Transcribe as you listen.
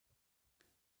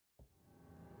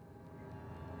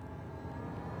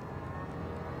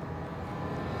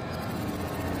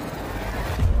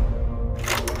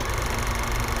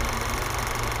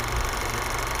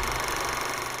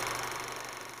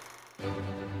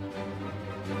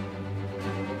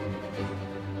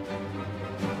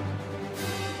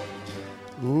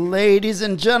Ladies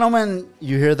and gentlemen,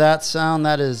 you hear that sound?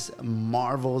 That is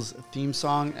Marvel's theme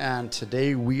song, and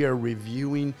today we are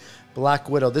reviewing Black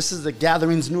Widow. This is the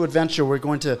Gathering's new adventure. We're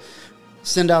going to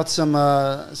send out some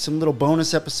little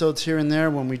bonus episodes here and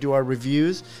there when we do our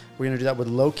reviews. We're going to do that with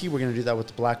Loki. We're going to do that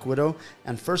with Black Widow.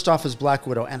 And first off is Black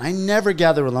Widow. And I never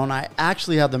gather alone. I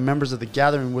actually have the members of the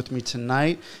Gathering with me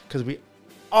tonight because we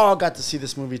all got to see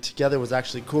this movie together. It was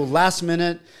actually cool. Last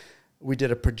minute, we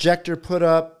did a projector put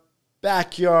up.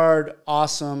 Backyard,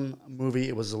 awesome movie.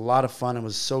 It was a lot of fun. It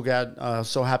was so good.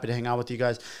 So happy to hang out with you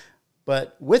guys.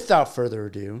 But without further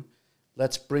ado,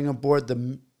 let's bring aboard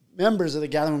the members of the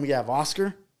Gathering. We have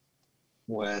Oscar.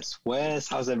 Wes,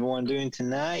 how's everyone doing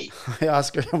tonight? Hi,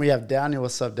 Oscar. And we have Daniel.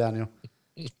 What's up, Daniel?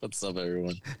 What's up,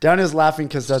 everyone? Daniel's laughing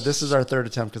because this is our third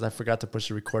attempt because I forgot to push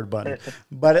the record button.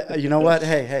 But you know what?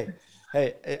 Hey,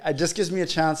 it just gives me a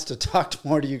chance to talk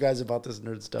more to you guys about this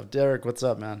nerd stuff. Derek, what's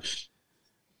up, man?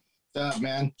 What's up,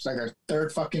 man? It's like our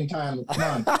third fucking time.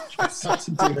 Come on.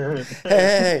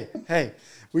 Hey.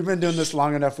 We've been doing this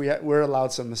long enough. We're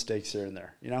allowed some mistakes here and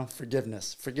there. You know,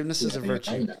 forgiveness. Forgiveness is a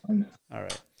virtue. I know. All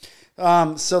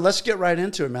right. So let's get right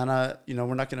into it, man.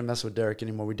 We're not going to mess with Derek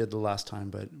anymore. We did the last time,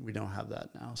 but we don't have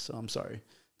that now. So I'm sorry.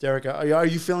 Derek, are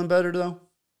you feeling better, though?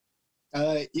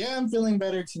 Yeah, I'm feeling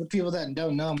better. To the people that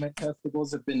don't know, my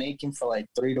testicles have been aching for like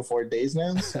 3 to 4 days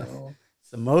now. So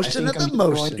the motion of the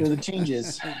motion. Going through the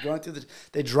changes.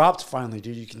 They dropped finally,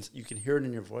 dude. You can hear it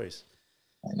in your voice.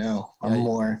 I know.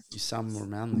 You sound more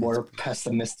manly. More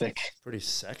pessimistic. Pretty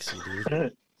sexy,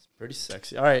 dude. It's pretty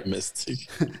sexy. All right. Mystic.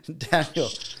 Daniel,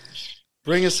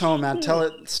 bring us home, man.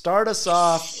 Start us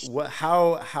off.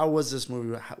 How was this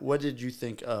movie? What did you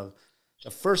think of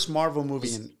the first Marvel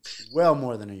movie in well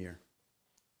more than a year?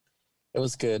 It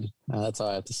was good. That's all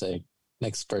I have to say.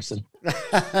 Next person.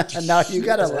 Now you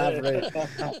got to elaborate.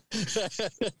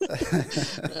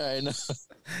 I know.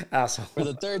 Asshole. For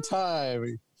the third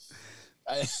time,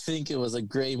 I think it was a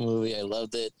great movie. I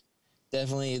loved it.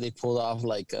 Definitely, they pulled off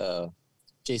like a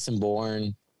Jason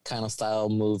Bourne kind of style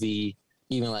movie.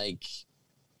 Even like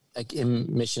in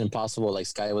Mission Impossible, like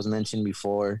Sky was mentioned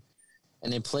before,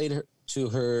 and they played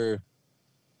her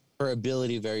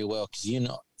ability very well because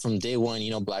from day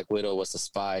one, Black Widow was a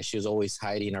spy. She was always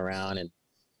hiding around and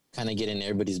kind of getting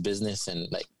everybody's business and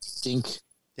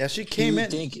she came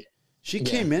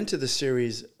into the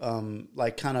series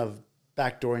like kind of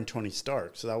backdooring Tony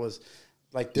Stark. So that was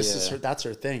like that's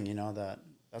her thing,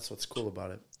 that's what's cool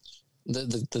about it.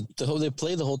 They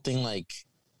play the whole thing like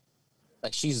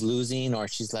she's losing or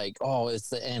she's like, oh, it's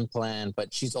the end plan,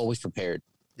 but she's always prepared.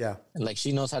 Yeah. And like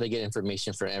she knows how to get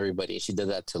information from everybody. She did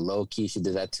that to Loki. She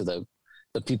did that to the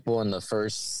people in the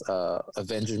first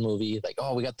Avengers movie. Like,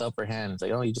 oh, we got the upper hand. It's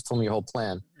like, oh, you just told me your whole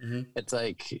plan. Mm-hmm. It's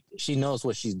like she knows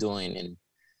what she's doing, and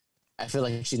I feel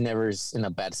like she never is in a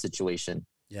bad situation.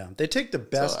 Yeah, they take the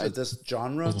best of this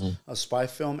genre of spy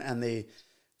film, and they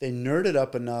nerd it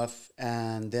up enough,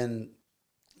 and then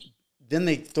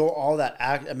they throw all that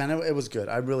act. I mean, it was good.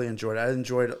 I really enjoyed it. I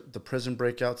enjoyed the prison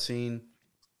breakout scene,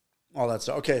 all that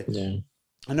stuff. Okay, yeah.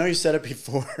 I know you said it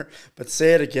before, but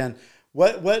say it again.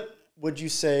 What would you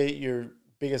say your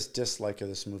biggest dislike of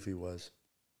this movie was?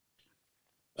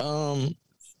 The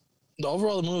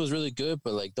overall the movie was really good,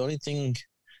 but like the only thing.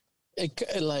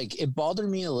 It bothered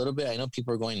me a little bit. I know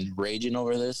people are going raging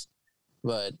over this,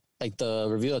 but like the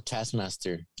reveal of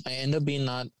Taskmaster, I end up being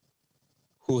not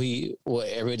what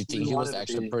everybody thinks he was the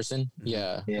actual person.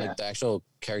 Yeah, like the actual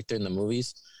character in the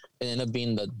movies. It ended up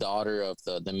being the daughter of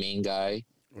the main guy.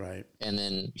 Right. And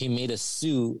then he made a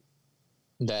suit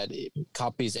that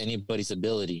copies anybody's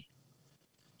ability.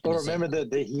 But remember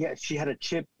she had a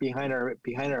chip behind her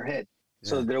head. Yeah.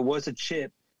 So there was a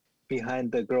chip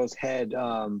behind the girl's head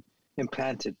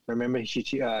implanted. Remember he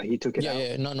took it out.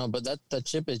 Yeah, no, but that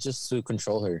chip is just to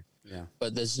control her. Yeah.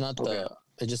 But that's not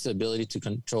it's just the ability to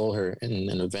control her in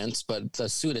events. But the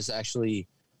suit is actually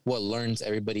what learns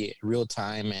everybody real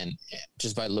time and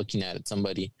just by looking at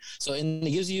somebody. So and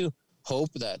it gives you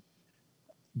hope that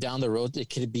down the road it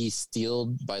could be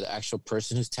stealed by the actual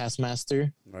person who's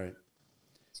Taskmaster. Right.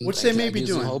 Which they may be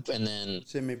doing. Hope, and then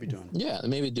they may be doing. Yeah, they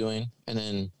may be doing. And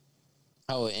then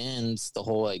how it ends, the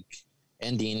whole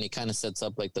ending, it kind of sets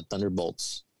up like the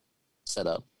Thunderbolts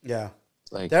setup. Yeah.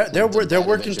 Like they're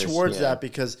working towards that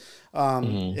because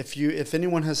if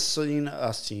anyone has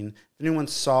if anyone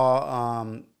saw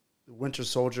Winter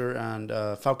Soldier and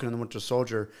Falcon and the Winter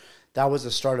Soldier, that was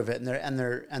the start of it, and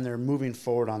they're moving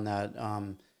forward on that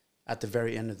at the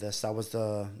very end of this. That was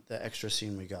the extra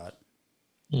scene we got.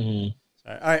 Mm-hmm.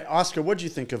 All right, Oscar, what do you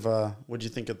think of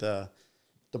the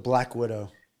Black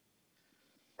Widow?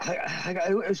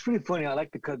 It was pretty funny. I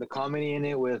like the comedy in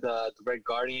it with the Red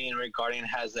Guardian. Red Guardian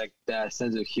has that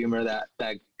sense of humor that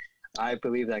I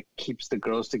believe that keeps the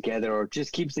girls together or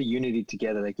just keeps the unity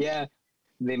together. Like, yeah,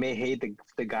 they may hate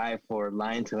the guy for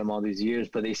lying to them all these years,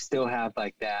 but they still have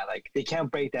like that. Like, they can't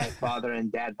break that father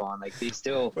and dad bond. Like, they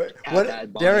still have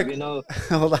that bond. Derek, You know,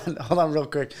 hold on, real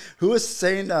quick. Who was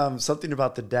saying something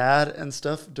about the dad and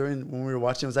stuff during when we were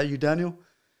watching? Was that you, Daniel?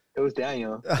 it was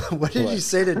Daniel. What did you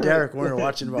say to Derek when we were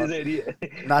watching about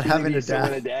not having a dad?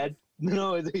 Want a dad?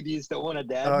 No, do you still want a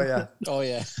dad? Oh yeah. Oh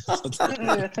yeah.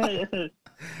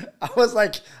 I was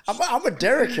like, I'm a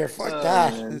Derek here. Fuck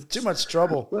that. Man. It's too much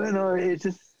trouble. Well, no, it's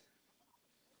just.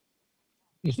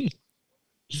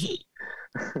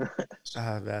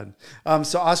 Ah, man.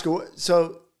 So Oscar,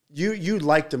 so you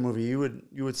liked the movie? You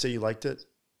would say you liked it?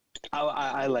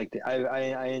 I liked it.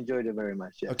 I enjoyed it very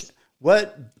much. Yes. Okay.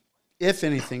 What, if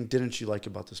anything, didn't you like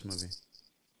about this movie?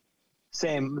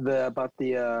 Same about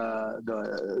the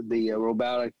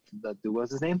robotic.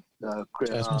 What's his name?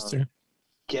 Taskmaster.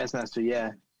 Gasmaster.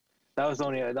 Yeah, that was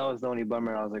the only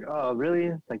bummer. I was like, oh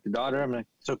really? Like the daughter. I'm like,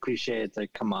 so cliche. It's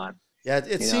like, come on. Yeah,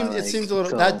 it seemed a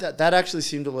little that actually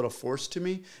seemed a little forced to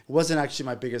me. It wasn't actually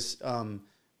my biggest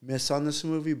miss on this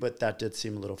movie, but that did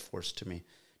seem a little forced to me.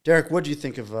 Derek, what do you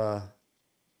think of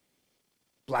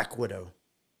Black Widow?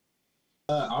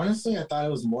 Honestly, I thought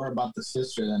it was more about the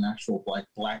sister than actual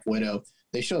Black Widow.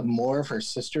 They showed more of her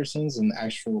sister scenes than the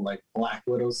actual like Black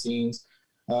Widow scenes.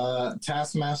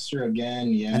 Taskmaster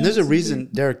again, yeah. And there's a reason,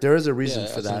 Derek. There is a reason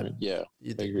for that. Yeah,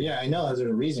 yeah, I know there's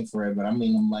a reason for it, but I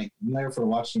mean, I'm like never for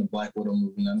watching a Black Widow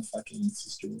movie, not a fucking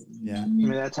sister movie. Yeah, I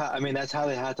mean, that's how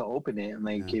they had to open it, and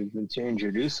like to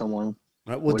introduce someone.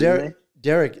 Right. Well,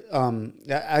 Derek,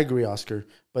 I agree, Oscar.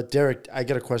 But Derek, I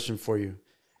got a question for you.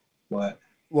 What?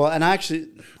 Well, and I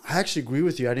actually agree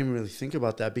with you. I didn't really think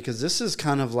about that because this is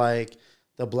kind of like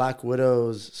the Black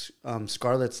Widow's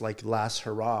Scarlett's like last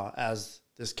hurrah as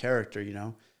this character. You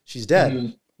know, she's dead. Mm-hmm.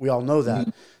 We all know that.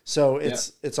 Mm-hmm. So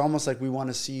it's almost like we want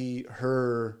to see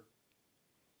her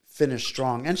finish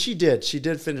strong, and she did. She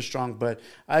did finish strong. But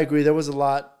I agree, there was a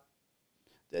lot.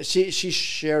 She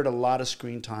shared a lot of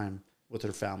screen time with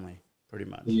her family, pretty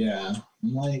much. Yeah,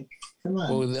 I'm like, come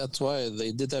on. Well, that's why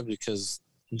they did that because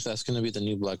that's going to be the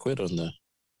new Black Widow.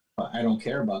 I don't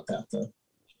care about that though.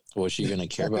 What's she going to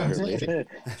care about her later?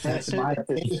 That's my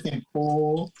opinion,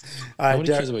 fool.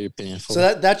 Nobody cares about your opinion, fool.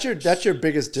 So that's your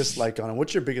biggest dislike on it.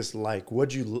 What's your biggest like? What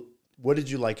did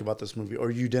you like about this movie,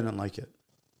 or you didn't like it?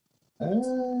 I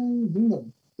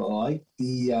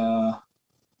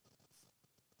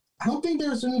don't think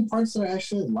there's any parts that I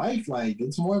actually liked. Like,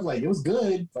 it's more of like, it was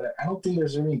good, but I don't think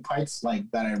there's any parts like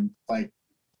that I like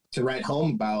to write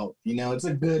home about. You know, it's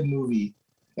a good movie.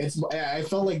 I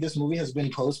felt like this movie has been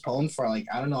postponed for like,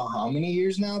 I don't know how many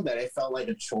years now, that I felt like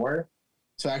a chore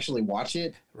to actually watch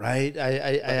it. Right.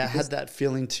 I had that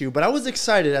feeling too, but I was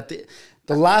excited at the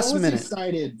last minute. I was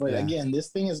excited, but again, this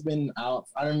thing has been out.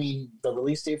 I mean, the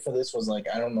release date for this was like,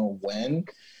 I don't know when.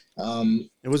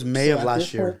 It was May of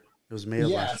last year. It was May of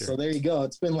last year. So there you go.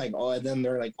 It's been like, and then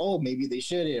they're like, maybe they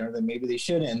shouldn't, or then maybe they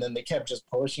shouldn't. And then they kept just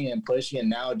pushing it and pushing it.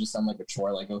 Now it just sounded like a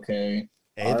chore. Like, okay.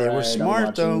 Hey, they were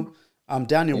smart though.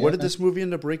 Daniel, what did this movie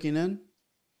end up breaking in?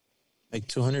 Like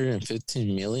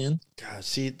 215 million. God,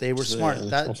 see, they were smart.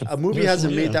 That a movie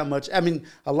hasn't made that much. I mean,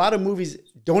 a lot of movies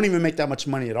don't even make that much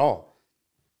money at all.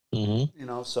 Mm-hmm. You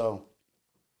know, so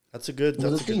that's a good.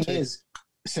 Well, the thing is,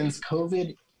 since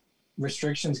COVID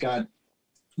restrictions got,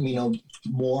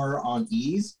 more on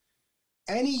ease,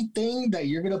 anything that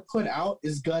you're gonna put out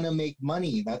is gonna make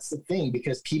money. That's the thing,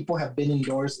 because people have been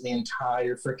indoors the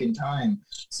entire freaking time.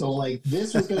 So like,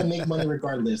 this was gonna make money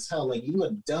regardless. Hell, like even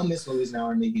the dumbest movies now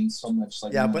are making so much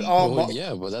like money.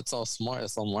 But that's all smart.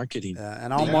 That's all marketing.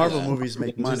 And all Marvel movies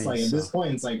make money. Just like at this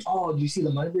point, it's like, do you see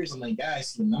the numbers? I'm like, yeah, I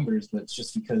see the numbers, but it's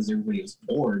just because everybody was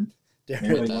bored.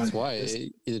 That's why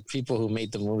people who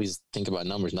made the movies think about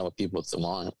numbers, not what people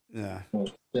want. Yeah,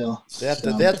 well, they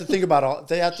have to think about all.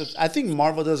 They have to. I think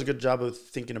Marvel does a good job of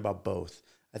thinking about both.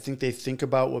 I think they think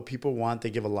about what people want. They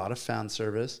give a lot of fan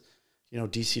service.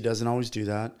 DC doesn't always do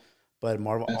that, but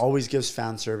Marvel always gives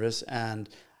fan service, and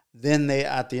then they,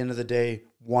 at the end of the day,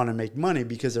 want to make money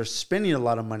because they're spending a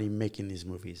lot of money making these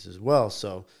movies as well.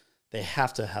 So they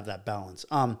have to have that balance.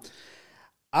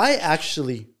 I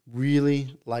actually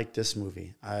really liked this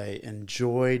movie. I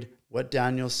enjoyed what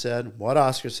Daniel said, what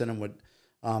Oscar said, and what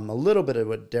a little bit of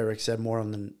what Derek said, more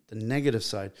on the negative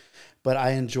side. But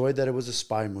I enjoyed that it was a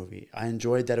spy movie. I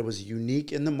enjoyed that it was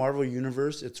unique in the Marvel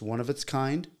Universe. It's one of its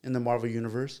kind in the Marvel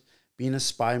Universe. being a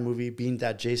spy movie, being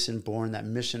that Jason Bourne, that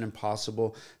Mission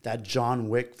Impossible, that John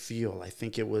Wick feel. I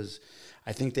think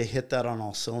they hit that on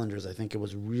all cylinders. I think it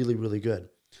was really, really good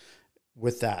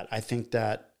with that. I think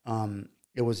that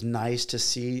it was nice to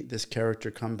see this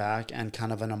character come back and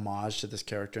kind of an homage to this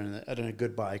character and a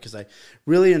goodbye, because I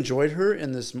really enjoyed her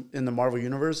in the Marvel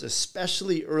Universe,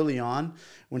 especially early on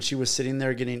when she was sitting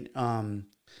there getting, and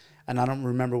I don't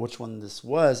remember which one this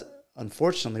was,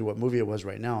 unfortunately, what movie it was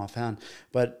right now offhand,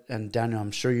 and Daniel,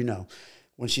 I'm sure you know,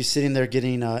 when she's sitting there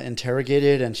getting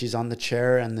interrogated and she's on the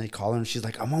chair and they call her and she's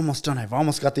like, I'm almost done. I've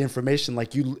almost got the information.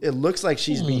 Like it looks like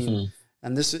she's being,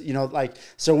 and this,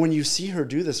 so when you see her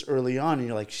do this early on,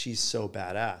 you're like, she's so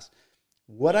badass.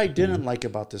 What I didn't like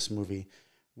about this movie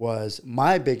was,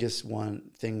 my biggest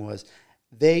thing was,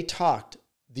 they talked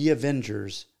the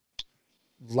Avengers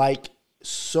like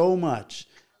so much.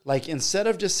 Like, instead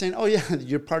of just saying, oh yeah,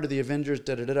 you're part of the Avengers,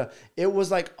 da da da da, it was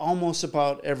like almost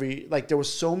about there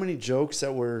was so many jokes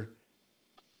that were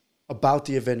about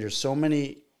the Avengers, so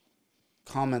many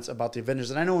comments about the Avengers.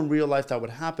 And I know in real life that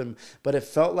would happen, but it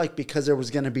felt like because there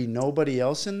was going to be nobody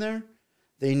else in there,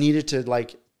 they needed to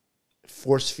like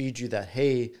force feed you that,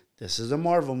 hey, this is a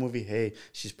Marvel movie. Hey,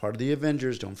 she's part of the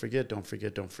Avengers. Don't forget, don't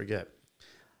forget, don't forget.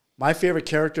 My favorite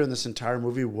character in this entire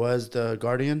movie was the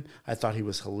Guardian. I thought he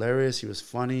was hilarious. He was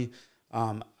funny.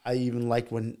 I even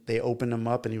liked when they opened him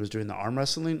up and he was doing the arm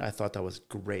wrestling. I thought that was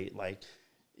great. Like,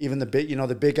 even the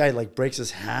big guy like breaks his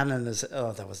hand and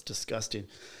that was disgusting.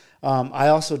 I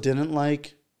also didn't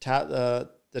like the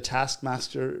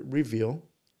Taskmaster reveal,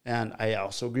 and I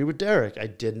also agree with Derek. I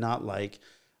did not like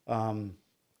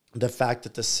the fact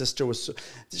that the sister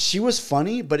she was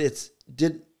funny, but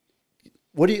didn't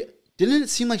it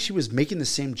seem like she was making the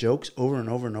same jokes over and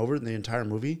over and over in the entire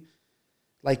movie?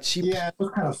 Like it was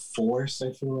kind of forced,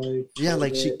 I feel like. Yeah,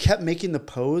 like she kept making the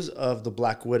pose of the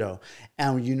Black Widow.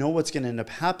 And you know what's going to end up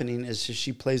happening is if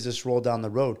she plays this role down the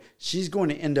road, she's going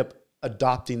to end up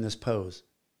adopting this pose.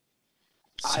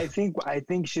 I think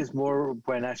she's more,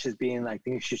 when not she's being like, I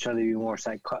think she's trying to be more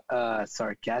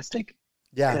sarcastic.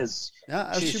 Yeah. Because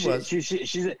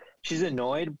she's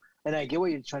annoyed. And I get what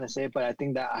you're trying to say, but I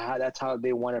think that's how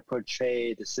they want to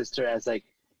portray the sister, as like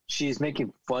she's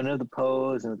making fun of the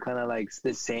pose and kind of like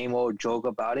the same old joke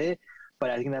about it.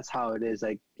 But I think that's how it is.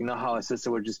 Like, you know how a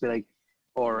sister would just be like,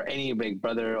 or any big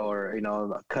brother or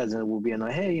a cousin will be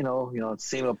like, hey,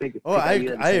 same old pick. Oh,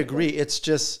 I agree. It's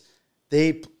just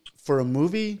for a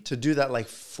movie to do that like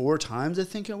 4 times, I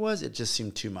think it just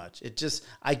seemed too much.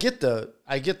 I get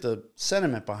the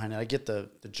sentiment behind it. I get the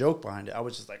joke behind it. I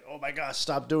was just like, oh my gosh,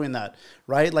 stop doing that.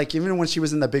 Right? Like, even when she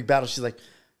was in the big battle, she's like,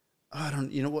 oh, I don't,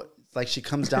 you know what? Like, she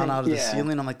comes down out of the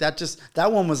ceiling. I'm like,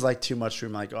 that one was like too much for me.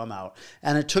 I'm like, oh, I'm out.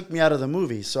 And it took me out of the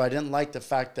movie. So I didn't like the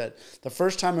fact that the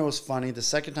first time it was funny. The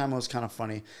second time it was kind of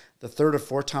funny. The third or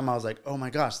fourth time I was like, oh my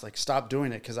gosh, like, stop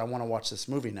doing it, because I want to watch this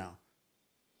movie now.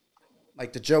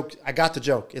 Like, the joke, I got the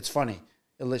joke. It's funny.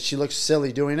 She looks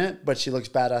silly doing it, but she looks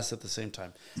badass at the same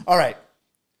time. All right.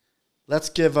 Let's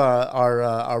give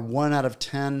our 1 out of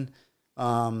 10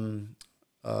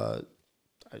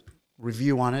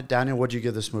 review on it. Daniel, what'd you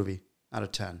give this movie out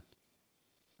of 10?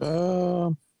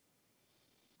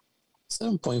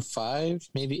 7.5,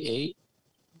 maybe 8.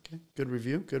 Okay. Good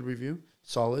review.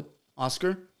 Solid.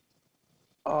 Oscar?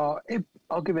 I'll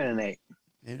give it an 8.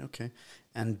 8, okay.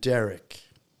 And Derek?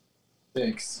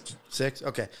 6. 6?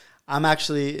 Okay. I'm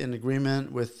actually in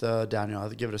agreement with Daniel. I'll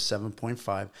give it a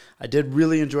 7.5. I did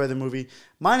really enjoy the movie.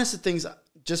 Minus the things,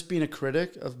 just being a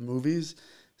critic of movies,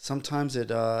 sometimes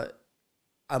I'm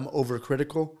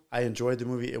overcritical. I enjoyed the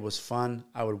movie. It was fun.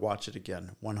 I would watch it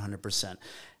again, 100%.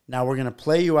 Now we're going to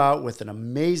play you out with an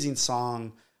amazing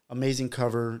song, amazing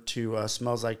cover to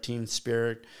Smells Like Teen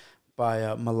Spirit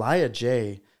by Malaya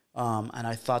J. And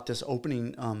I thought this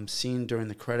opening scene during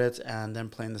the credits and then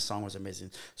playing the song was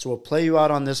amazing. So we'll play you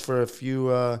out on this for a few,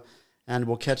 and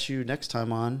we'll catch you next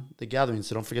time on The Gathering.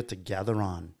 So don't forget to gather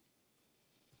on.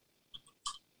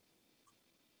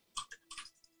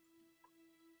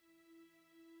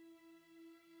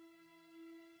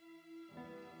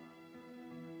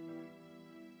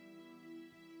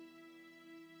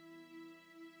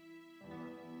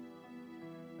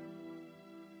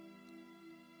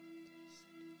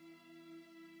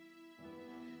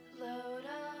 Load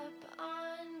up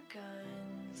on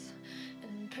guns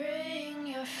and bring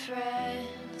your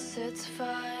friends. It's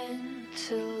fun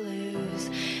to lose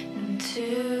and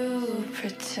to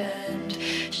pretend.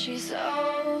 She's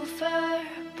overboard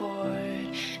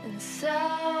and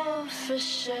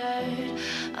self-assured.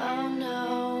 Oh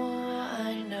no,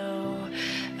 I know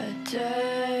a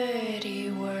dirty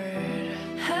word.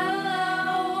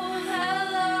 Hello,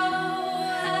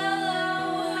 hello, hello.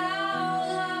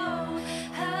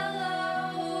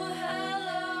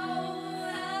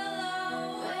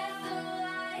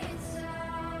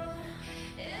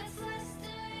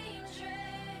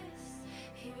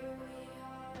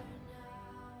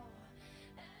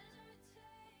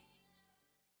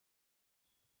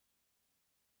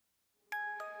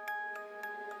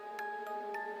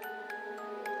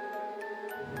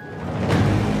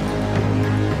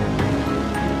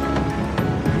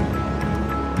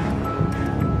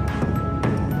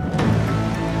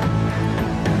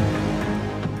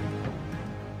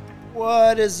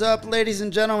 What is up, ladies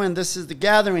and gentlemen? This is The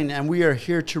Gathering, and we are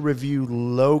here to review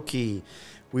Loki.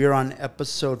 We are on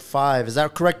episode 5. Is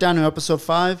that correct, Daniel? Episode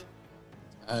 5?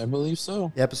 I believe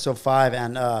so. Episode 5,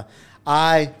 and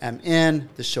I am in.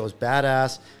 This show is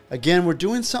badass. Again, we're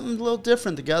doing something a little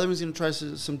different. The Gathering's going to try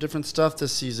some different stuff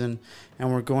this season, and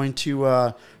we're going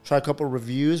to try a couple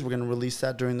reviews. We're going to release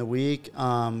that during the week.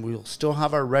 We'll still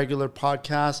have our regular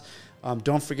podcast.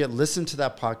 Don't forget, listen to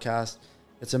that podcast.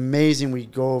 It's amazing. We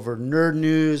go over nerd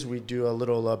news. We do a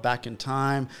little back in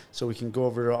time so we can go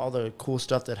over all the cool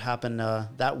stuff that happened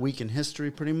that week in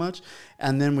history pretty much.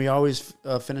 And then we always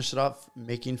finish it off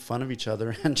making fun of each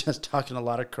other and just talking a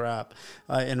lot of crap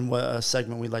in a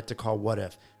segment we like to call What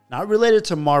If. Not related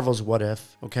to Marvel's What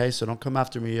If, okay? So don't come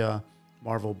after me,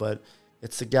 Marvel, but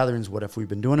it's The Gathering's What If. We've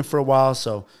been doing it for a while,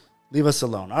 so leave us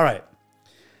alone. All right.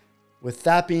 With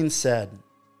that being said,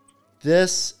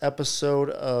 this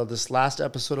last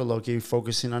episode of Loki,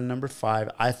 focusing on number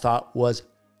 5, I thought was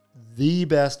the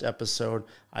best episode.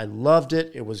 I loved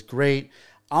it. It was great.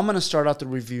 I'm going to start out the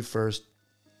review first,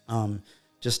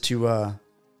 just to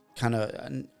kind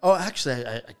of... Oh, actually,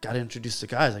 I got to introduce the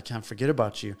guys. I can't forget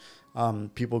about you.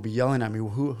 People will be yelling at me.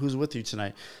 Who's with you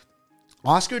tonight?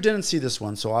 Oscar didn't see this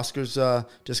one, so Oscar's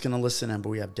just going to listen in. But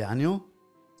we have Daniel.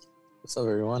 What's up,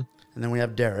 everyone? And then we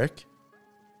have Derek.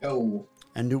 Oh.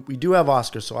 And we do have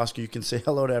Oscar, so Oscar, you can say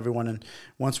hello to everyone, and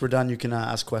once we're done, you can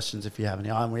ask questions if you have any.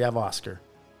 And we have Oscar.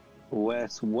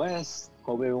 West.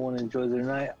 Hope everyone enjoys their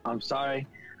night. I'm sorry,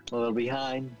 I'm a little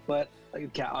behind, but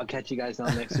I'll catch you guys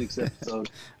on next week's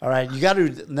episode. All right, you got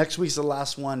to. Next week's the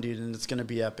last one, dude, and it's gonna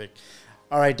be epic.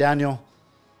 All right, Daniel,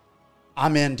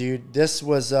 I'm in, dude. This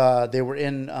was they were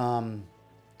in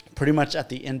pretty much at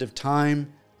the end of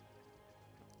time.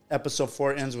 Episode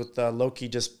 4 ends with Loki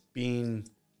just being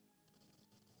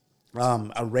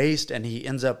erased, and he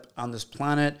ends up on this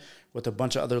planet with a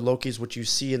bunch of other Lokis, which you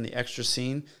see in the extra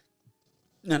scene.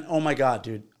 And oh my God,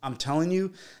 dude, I'm telling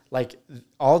you, like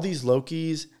all these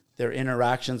Lokis, their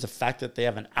interactions, the fact that they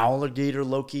have an alligator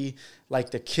Loki, like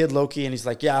the kid Loki, and he's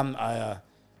like, yeah,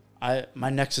 my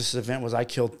Nexus event was I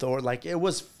killed Thor. Like it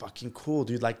was fucking cool,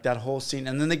 dude. Like that whole scene,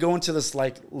 and then they go into this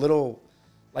like little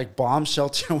like bomb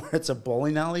shelter where it's a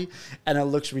bowling alley and it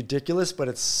looks ridiculous, but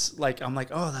it's like, I'm like,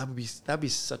 oh, that'd be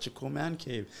such a cool man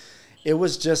cave. It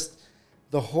was just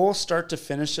the whole start to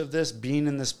finish of this being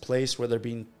in this place where they're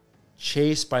being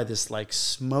chased by this like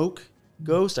smoke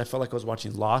ghost. I felt like I was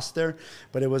watching Lost there,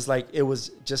 but it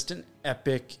was just an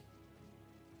epic.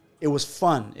 It was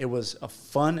fun. It was a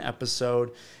fun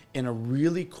episode in a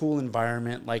really cool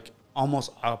environment, like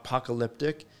almost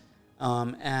apocalyptic.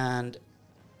 And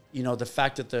you know, the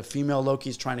fact that the female Loki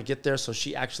is trying to get there, so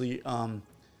she actually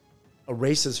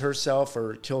erases herself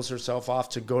or kills herself off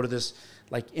to go to this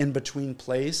like in-between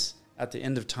place at the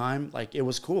end of time. Like it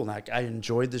was cool. Like I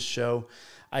enjoyed this show.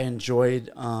 I enjoyed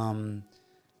the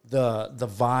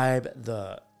vibe,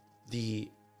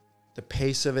 the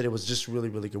pace of it. It was just really,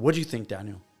 really good. What do you think,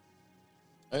 Daniel?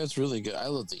 It's really good. I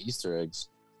love the Easter eggs.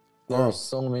 There are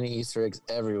so many Easter eggs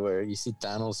everywhere. You see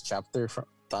Thanos chapter from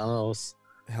Thanos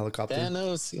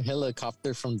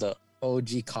helicopter from the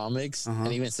OG comics,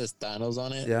 and even says Thanos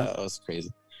on it. Yeah, that was crazy.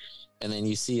 And then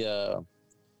you see the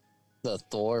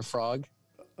Thor frog.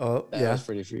 Oh, that yeah, was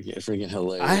pretty freaking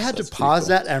hilarious. I had to pause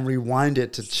that and rewind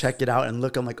it to check it out and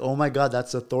look. I'm like, oh my God,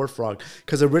 that's a Thor frog.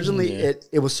 Because originally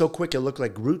it was so quick, it looked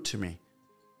like Groot to me.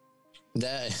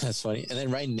 That's funny. And then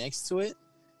right next to it,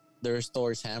 there's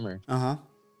Thor's hammer.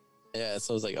 Yeah,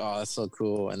 so I was like, oh, that's so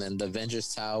cool. And then the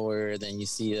Avengers Tower. Then you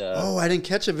see oh, I didn't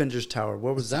catch Avengers Tower.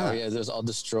 What was that? Yeah, it was all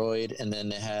destroyed. And then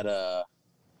it had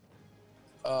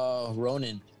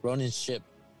Ronan's ship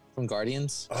from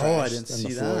Guardians. Oh, I didn't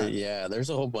see that. Yeah, there's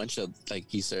a whole bunch of like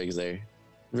Easter eggs there.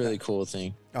 Really cool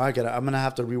thing. Oh, I get it. I'm gonna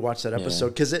have to rewatch that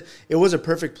episode because it was a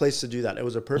perfect place to do that. It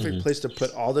was a perfect place to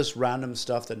put all this random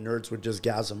stuff that nerds would just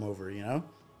gasm over. You know.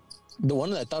 The one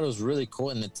that I thought was really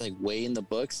cool, and it's like way in the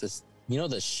books, is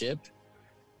the ship,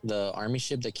 the army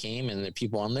ship that came and the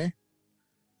people on there.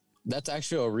 That's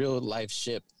actually a real life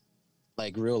ship,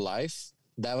 like real life.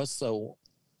 That was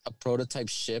a prototype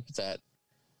ship that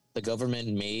the government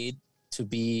made to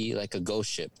be like a ghost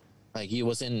ship. Like it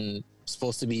wasn't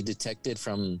supposed to be detected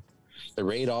from the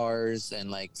radars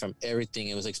and like from everything.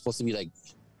 It was like supposed to be like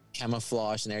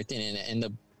camouflage and everything, and it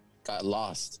ended up got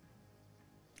lost.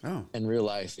 Oh, in real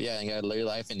life, and got real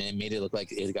life, and it made it look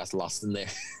like it got lost in there.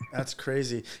 That's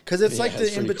crazy because it's like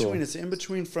the in between. Cool. It's in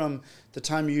between from the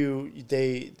time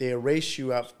they erase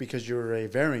you out because you're a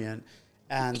variant,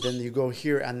 and then you go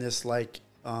here and this like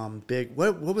big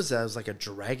what was that? It was like a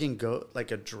dragon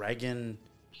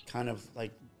kind of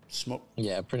like smoke.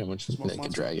 Yeah, pretty much like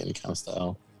monster? A dragon kind of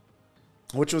style.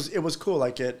 which was cool.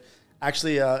 Like it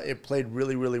actually it played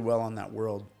really, really well on that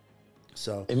world.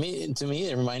 So to me,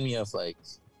 it reminded me of like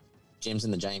James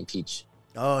and the Giant Peach.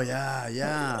 oh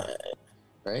yeah.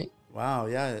 Right? Wow,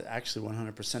 yeah, actually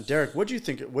 100%. Derek, what do you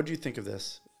think of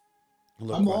this?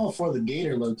 I'm all for the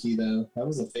Gator Loki though. I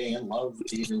was a fan. Love the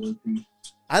Gator Loki.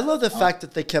 I love the fact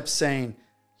that they kept saying,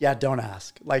 yeah, don't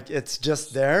ask. Like, it's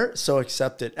just there, so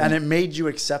accept it. And it made you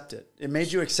accept it. It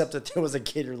made you accept that there was a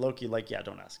Gator Loki. Like, yeah,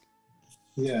 don't ask.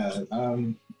 Yeah.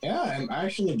 I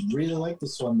actually really like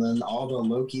this one. Then all the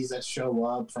Lokis that show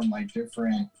up from like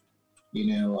different,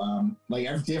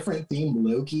 like different themed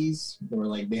Lokis, or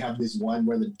like they have this one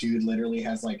where the dude literally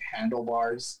has like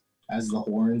handlebars as the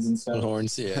horns and stuff. The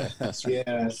horns, yeah. That's right.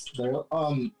 Yes, they're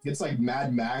it's like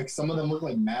Mad Max. Some of them look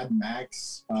like Mad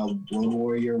Max, Road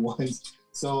Warrior ones.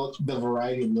 So the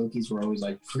variety of Lokis were always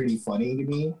like pretty funny to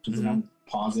me. Because I'm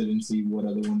pause it and see what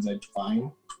other ones I'd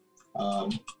find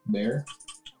there.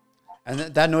 And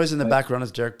that noise in the background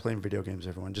is Derek playing video games.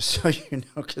 Everyone, just so you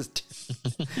know, because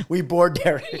we bored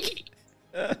Derek.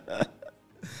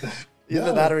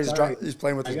 Either that or he's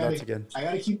playing with his nuts again. I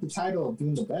got to keep the title of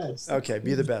being the best. Okay,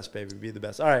 be the best, baby. Be the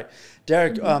best. All right.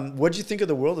 Derek, what did you think of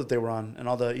the world that they were on and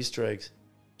all the Easter eggs?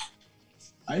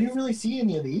 I didn't really see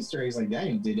any of the Easter eggs like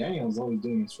Daniel did. Daniel was always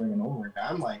doing his friggin' homework.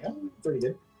 I'm like, oh, pretty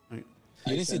good. You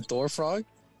didn't see Thor Frog?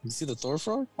 You see the Thor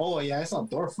Frog? Oh, yeah, I saw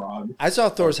Thor Frog. I saw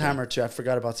Thor's hammer, too. I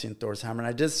forgot about seeing Thor's hammer. And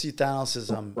I did see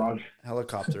Thanos'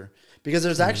 helicopter. Because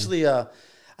there's actually,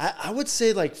 I would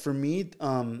say, like, for me,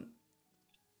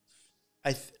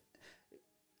 I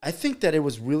think that it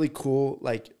was really cool.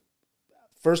 Like,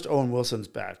 first, Owen Wilson's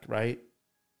back, right?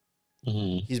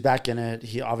 Mm-hmm. He's back in it.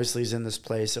 He obviously is in this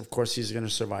place. Of course, he's going to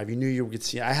survive. You knew you would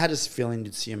see. I had this feeling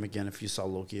you'd see him again if you saw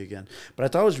Loki again. But I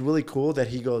thought it was really cool that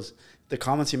he goes. The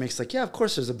comments he makes, like, yeah, of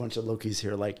course, there's a bunch of Lokis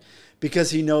here, like,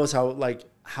 because he knows how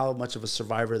much of a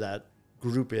survivor that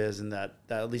group is, and that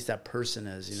at least that person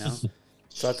is, you know.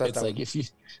 So I thought it's like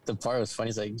the part was funny.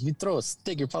 It's like, if you throw a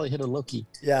stick, you probably hit a Loki.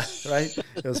 Yeah, right.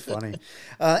 It was funny,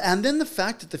 and then the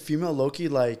fact that the female Loki,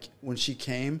 like when she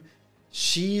came,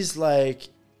 she's like,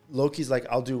 Loki's like,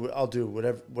 I'll do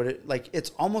whatever. Like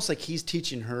it's almost like he's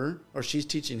teaching her or she's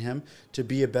teaching him to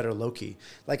be a better Loki.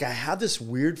 Like I had this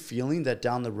weird feeling that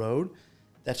down the road,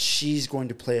 that she's going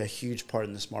to play a huge part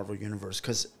in this Marvel universe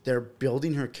because they're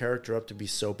building her character up to be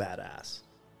so badass.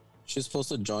 She's supposed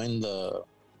to join the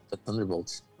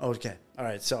Thunderbolts. Okay. All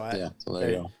right. So so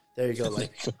there you go. There you go.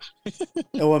 Like,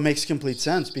 well, it makes complete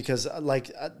sense because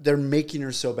they're making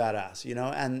her so badass, you know,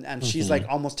 and she's like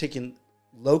almost taking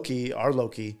Loki, our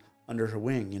Loki, under her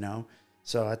wing, you know.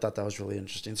 So I thought that was really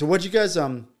interesting. So what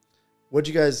would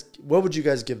you guys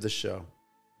give this show?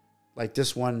 Like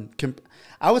this one,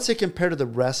 I would say compared to the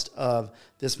rest of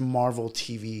this Marvel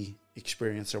TV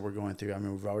experience that we're going through. I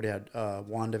mean, we've already had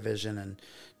WandaVision and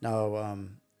now.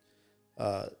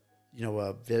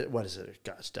 What is it?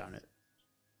 Gosh darn it.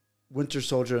 Winter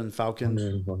Soldier and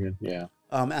Falcon. Yeah.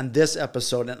 And this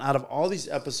episode, and out of all these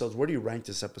episodes, where do you rank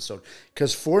this episode?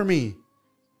 Because for me,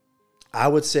 I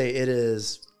would say it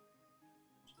is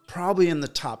probably in the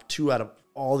top 2 out of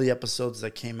all the episodes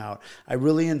that came out. I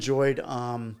really enjoyed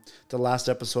the last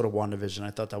episode of WandaVision.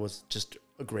 I thought that was just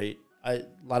a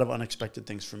lot of unexpected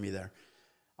things for me there.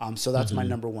 So that's my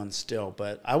number 1 still.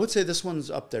 But I would say this one's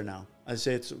up there now. I'd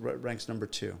say it ranks number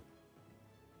 2.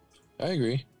 I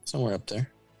agree. Somewhere up there.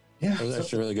 Yeah. It was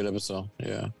actually a really good episode.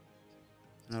 Yeah.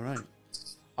 All right.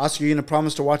 Oscar, you going to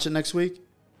promise to watch it next week?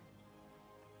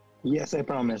 Yes, I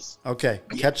promise. Okay.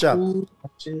 Catch up. All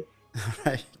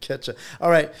right. Catch up. All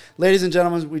right. Ladies and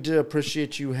gentlemen, we do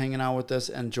appreciate you hanging out with us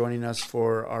and joining us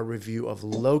for our review of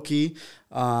Loki.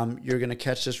 You're going to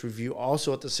catch this review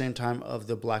also at the same time of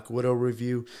the Black Widow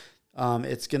review.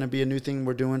 It's going to be a new thing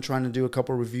we're doing, trying to do a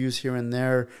couple reviews here and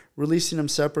there, releasing them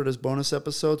separate as bonus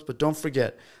episodes. But don't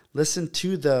forget, listen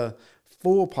to the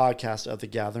full podcast of The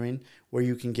Gathering, where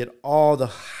you can get all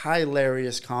the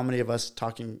hilarious comedy of us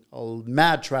talking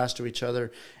mad trash to each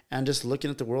other and just looking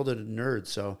at the world of nerds.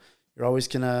 So you always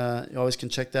can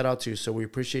check that out too. So we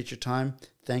appreciate your time.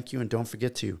 Thank you. And don't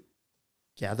forget to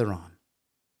gather on.